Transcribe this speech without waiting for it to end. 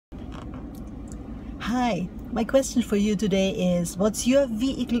Hi, my question for you today is, what's your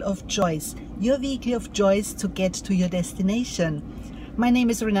vehicle of choice? Your vehicle of choice to get to your destination. My name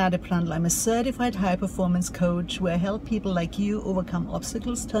is Renate Prandtl. I'm a certified high-performance coach where I help people like you overcome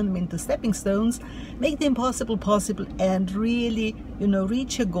obstacles, turn them into stepping stones, make the impossible possible, and really,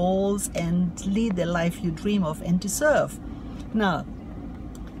 reach your goals and lead the life you dream of and deserve. Now,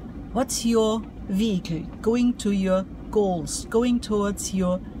 what's your vehicle going to your goals, going towards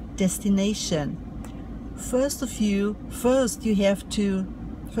your destination? First you have to,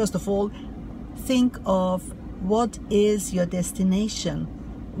 first of all, think of what is your destination,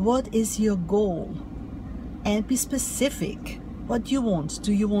 what is your goal, and be specific. What you want.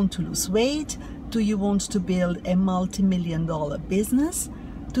 Do you want to lose weight? Do you want to build a multi-million-dollar business?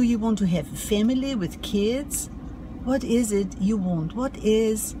 Do you want to have a family with kids? What is it you want? What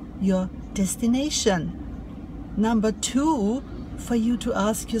is your destination? Number two for you to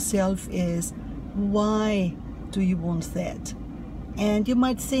ask yourself is, why do you want that? And you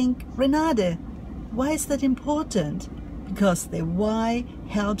might think, Renate, why is that important? Because the why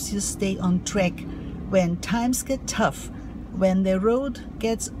helps you stay on track when times get tough, when the road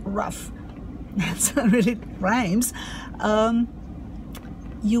gets rough. That's really rhymes.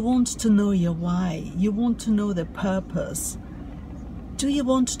 You want to know your why. You want to know the purpose. Do you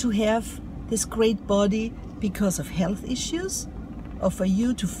want to have this great body because of health issues? Or for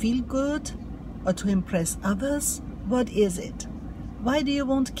you to feel good? Or to impress others? What is it? Why do you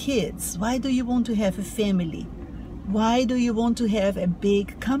want kids? Why do you want to have a family? Why do you want to have a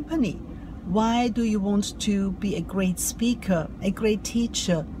big company? Why do you want to be a great speaker, a great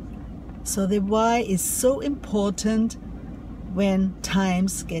teacher? So the why is so important when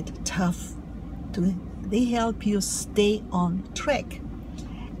times get tough. They help you stay on track.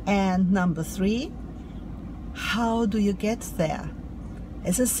 And number three, how do you get there?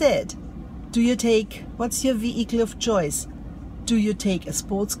 As I said, what's your vehicle of choice? Do you take a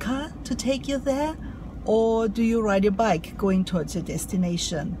sports car to take you there? Or do you ride your bike going towards your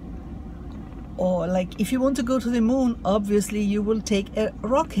destination? Or like if you want to go to the moon, obviously you will take a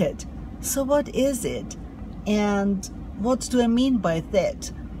rocket. So what is it? And what do I mean by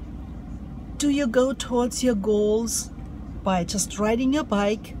that? Do you go towards your goals by just riding your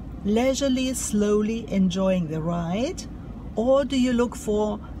bike, leisurely, slowly enjoying the ride? Or do you look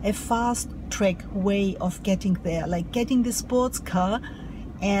for a fast track way of getting there, like getting the sports car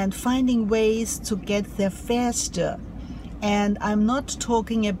and finding ways to get there faster? And I'm not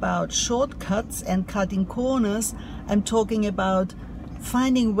talking about shortcuts and cutting corners. I'm talking about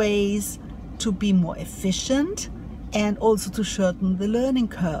finding ways to be more efficient and also to shorten the learning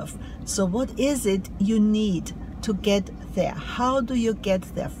curve. So what is it you need to get there? How do you get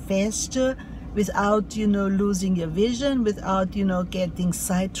there faster without, losing your vision, without, getting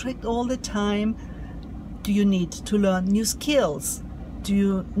sidetracked all the time? Do you need to learn new skills? Do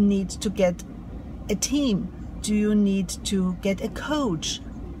you need to get a team? Do you need to get a coach?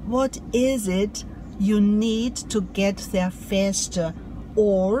 What is it you need to get there faster,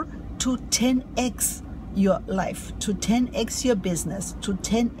 or to 10x your life, to 10x your business, to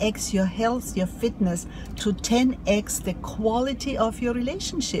 10x your health, your fitness, to 10x the quality of your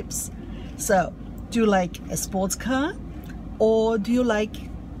relationships? So, do you like a sports car, or do you like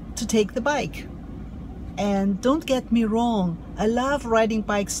to take the bike? And don't get me wrong, I love riding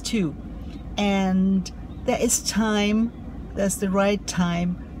bikes too. And there's the right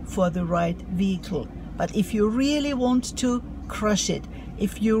time for the right vehicle. But if you really want to crush it,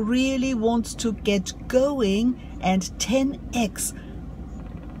 if you really want to get going and 10x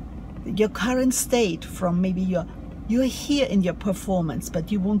your current state from maybe you're here in your performance,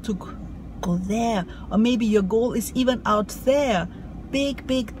 but you want to go there, or maybe your goal is even out there,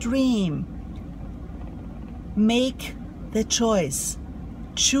 big dream. Make the choice.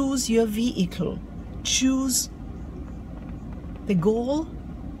 Choose your vehicle. Choose the goal,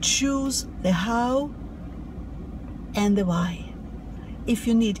 choose the how and the why. If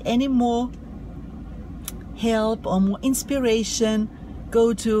you need any more help or more inspiration,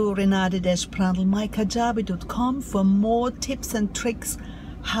 go to renate-prandtl.com for more tips and tricks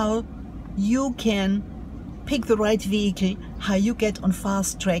how you can pick the right vehicle, how you get on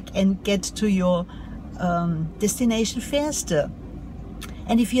fast track and get to your destination faster.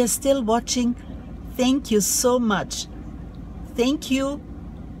 And if you're still watching, thank you so much. Thank you.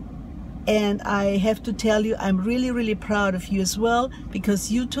 And I have to tell you, I'm really proud of you as well,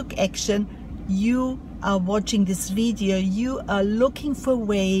 because you took action. You are watching this video. You are looking for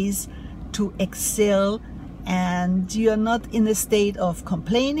ways to excel, and you're not in a state of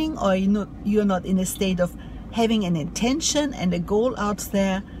complaining, or you're not in a state of having an intention and a goal out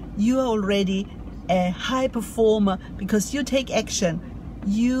there. You are already a high performer because you take action.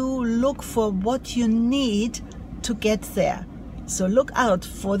 You look for what you need to get there. So look out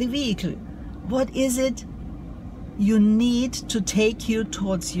for the vehicle. What is it you need to take you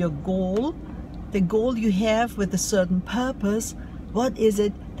towards your goal? The goal you have with a certain purpose. What is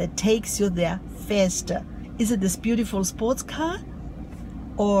it that takes you there faster? Is it this beautiful sports car?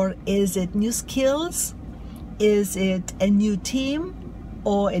 Or is it new skills? Is it a new team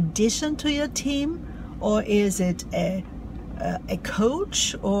or addition to your team? Or is it a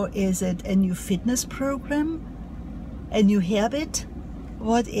coach? Or is it a new fitness program? A new habit?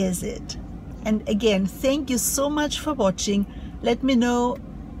 What is it? And again, thank you so much for watching. Let me know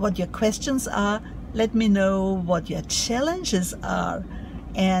what your questions are. Let me know what your challenges are.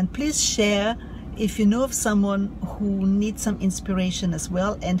 And please share if you know of someone who needs some inspiration as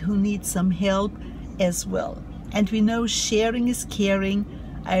well and who needs some help as well. And we know sharing is caring.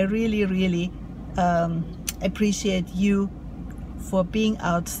 I really, really appreciate you for being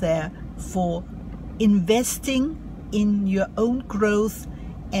out there, for investing in your own growth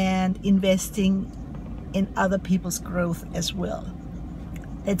and investing in other people's growth as well.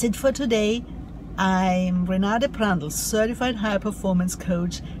 That's it for today. I'm Renate Brandl, certified high performance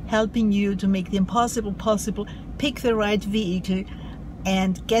coach, helping you to make the impossible possible, pick the right vehicle,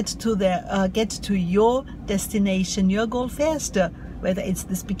 and get to your destination, your goal faster. Whether it's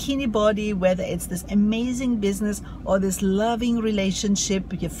this bikini body, whether it's this amazing business, or this loving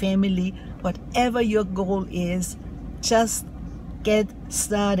relationship with your family, whatever your goal is, just get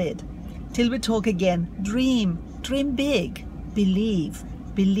started. Till we talk again, dream big, believe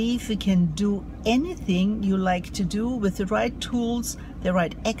you can do anything you like to do with the right tools, the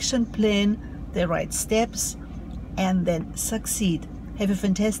right action plan, the right steps, and then succeed. Have a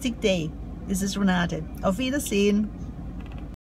fantastic day. This is Renate. Auf Wiedersehen.